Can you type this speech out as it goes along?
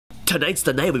Tonight's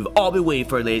the night we've all been waiting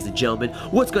for, ladies and gentlemen.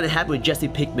 What's going to happen with Jesse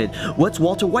Pinkman? What's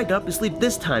Walter White up to sleep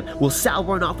this time? Will Sal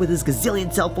run off with his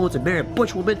gazillion cell phones and marry a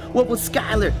butch woman? What will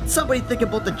Skyler? Somebody think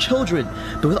about the children.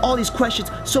 But with all these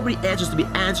questions, so many answers to be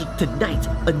answered tonight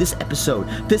on this episode.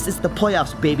 This is the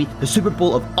playoffs, baby. The Super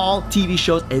Bowl of all TV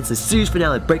shows, and it's the series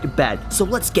finale of Breaking Bad. So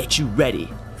let's get you ready.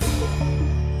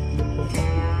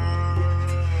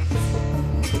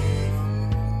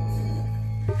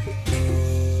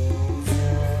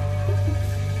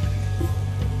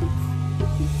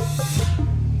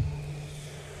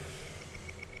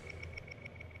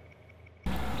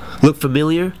 Look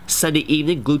familiar? Sunday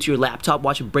evening, glued to your laptop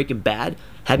watching Breaking Bad?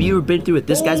 Have you ever been through what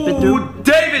this guy's been through?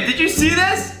 David, did you see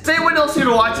this? Is anyone else here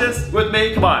to watch this with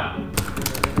me? Come on.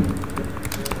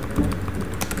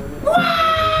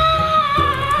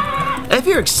 And if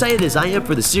you're excited as I am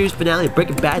for the series finale of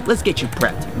Breaking Bad, let's get you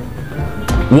prepped.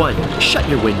 1. Shut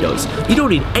your windows. You don't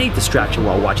need any distraction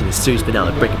while watching the series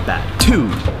finale of Breaking Bad. 2.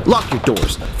 Lock your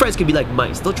doors. Friends can be like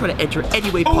mice. They'll try to enter any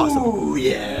way possible. Oh,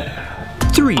 yeah.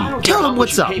 3. Tell them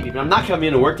what's up. But I'm not coming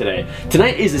into work today.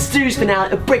 Tonight is the series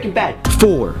finale of Breaking Bad.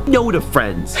 4. No to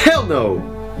friends. Hell no.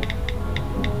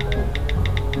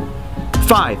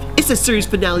 5. It's the series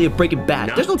finale of Breaking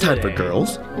Bad. There's no time for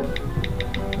girls.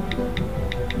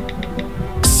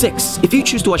 6. If you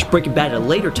choose to watch Breaking Bad at a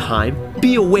later time,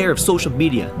 be aware of social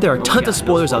media. There are tons of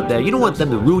spoilers out there. You don't want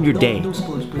them to ruin your day.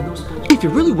 If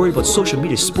you're really worried about social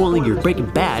media spoiling your Breaking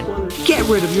Bad, get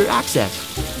rid of your access.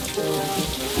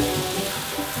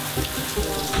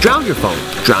 Drown your phone.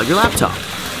 Drown your laptop.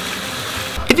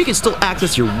 If you can still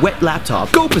access your wet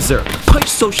laptop, go berserk. Punch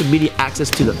social media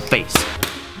access to the face.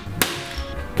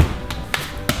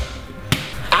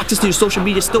 Access to your social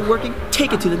media still working?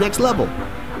 Take it to the next level.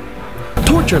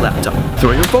 Torch your laptop.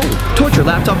 Throw your phone. Torch your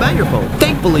laptop and your phone.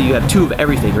 Thankfully, you have 2 of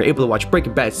everything. You're able to watch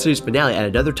Breaking Bad series finale at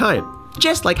another time.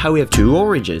 Just like how we have 2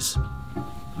 oranges,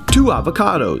 2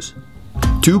 avocados,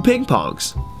 2 ping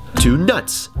pongs, 2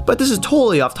 nuts. But this is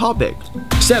totally off topic.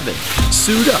 7.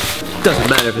 Suit up. Doesn't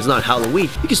matter if it's not Halloween,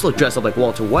 you can still dress up like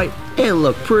Walter White and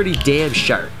look pretty damn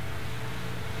sharp.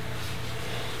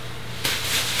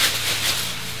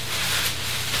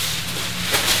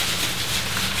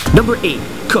 Number 8.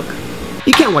 Cook.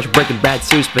 You can't watch Breaking Bad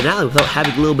series finale without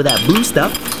having a little bit of that blue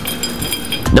stuff.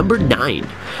 Number 9.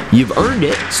 You've earned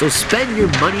it, so spend your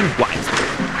money wisely.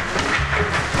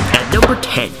 And number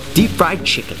 10. Deep fried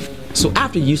chicken. So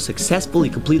after you successfully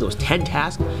complete those 10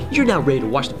 tasks, you're now ready to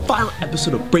watch the final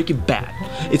episode of Breaking Bad.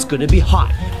 It's gonna be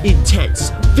hot,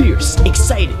 intense, fierce,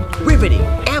 exciting, riveting,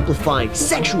 amplifying,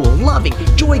 sexual, loving,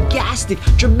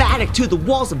 joy-gastic, dramatic to the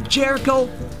walls of Jericho,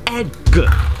 and good.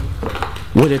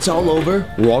 When it's all over,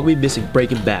 we're all gonna be missing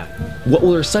Breaking Bad. What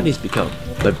will our Sundays become?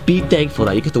 But be thankful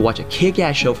that you get to watch a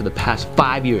kick-ass show for the past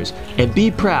 5 years, and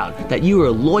be proud that you are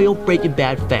a loyal Breaking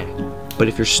Bad fan. But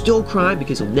if you're still crying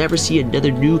because you'll never see another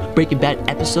new Breaking Bad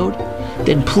episode,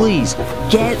 then please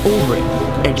get over it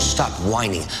and stop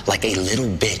whining like a little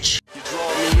bitch. You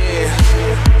draw me in,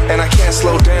 and I can't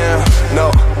slow down. No,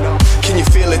 can you